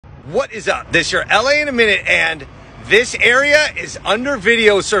What is up? This your LA in a minute, and this area is under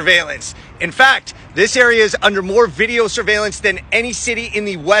video surveillance. In fact, this area is under more video surveillance than any city in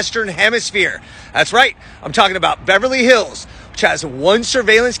the Western Hemisphere. That's right, I'm talking about Beverly Hills, which has one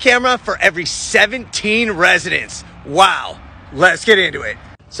surveillance camera for every 17 residents. Wow, let's get into it.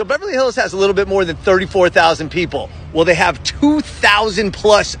 So Beverly Hills has a little bit more than 34,000 people. Well, they have 2,000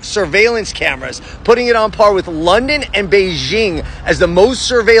 plus surveillance cameras, putting it on par with London and Beijing as the most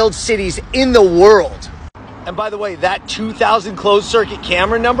surveilled cities in the world. And by the way, that 2,000 closed circuit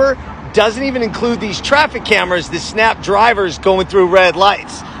camera number doesn't even include these traffic cameras that snap drivers going through red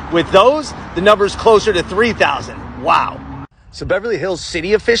lights. With those, the number's closer to 3,000. Wow. So Beverly Hills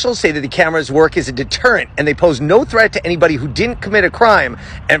city officials say that the cameras work as a deterrent and they pose no threat to anybody who didn't commit a crime.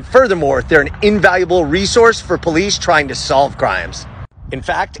 And furthermore, they're an invaluable resource for police trying to solve crimes. In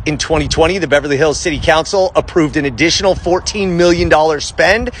fact, in 2020, the Beverly Hills City Council approved an additional $14 million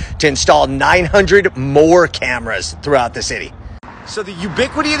spend to install 900 more cameras throughout the city. So the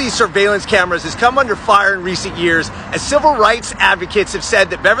ubiquity of these surveillance cameras has come under fire in recent years as civil rights advocates have said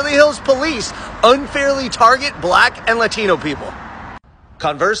that Beverly Hills police unfairly target Black and Latino people.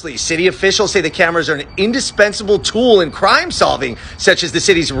 Conversely, city officials say the cameras are an indispensable tool in crime solving, such as the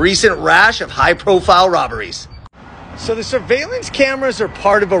city's recent rash of high-profile robberies. So the surveillance cameras are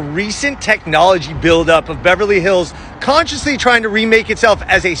part of a recent technology buildup of Beverly Hills consciously trying to remake itself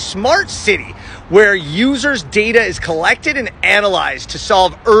as a smart city where users' data is collected and analyzed to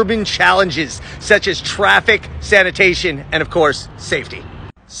solve urban challenges such as traffic, sanitation, and of course, safety.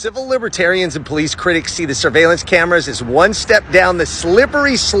 Civil libertarians and police critics see the surveillance cameras as one step down the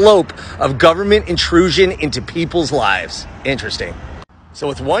slippery slope of government intrusion into people's lives. Interesting. So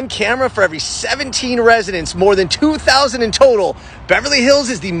with one camera for every 17 residents, more than 2,000 in total, Beverly Hills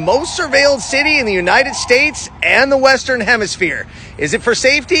is the most surveilled city in the United States and the Western Hemisphere. Is it for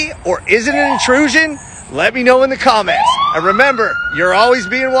safety or is it an intrusion? Let me know in the comments. And remember, you're always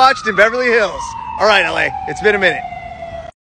being watched in Beverly Hills. All right, LA, it's been a minute.